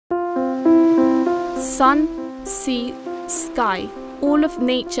Sun, sea, sky, all of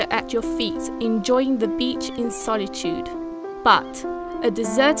nature at your feet, enjoying the beach in solitude. But a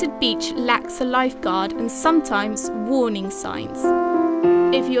deserted beach lacks a lifeguard and sometimes warning signs.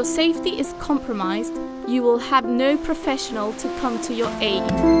 If your safety is compromised, you will have no professional to come to your aid.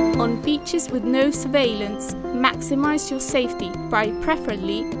 On beaches with no surveillance, maximize your safety by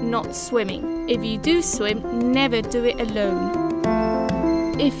preferably not swimming. If you do swim, never do it alone.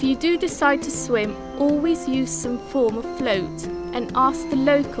 If you do decide to swim, always use some form of float and ask the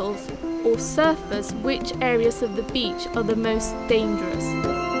locals or surfers which areas of the beach are the most dangerous.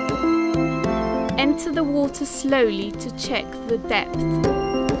 Enter the water slowly to check the depth.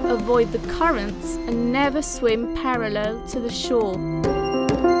 Avoid the currents and never swim parallel to the shore.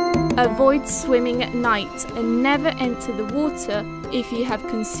 Avoid swimming at night and never enter the water if you have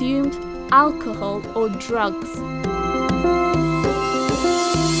consumed alcohol or drugs.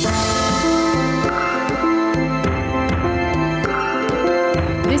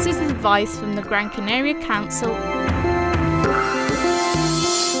 This is advice from the Gran Canaria Council.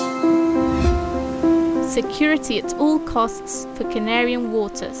 Security at all costs for Canarian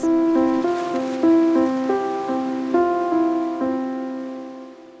waters.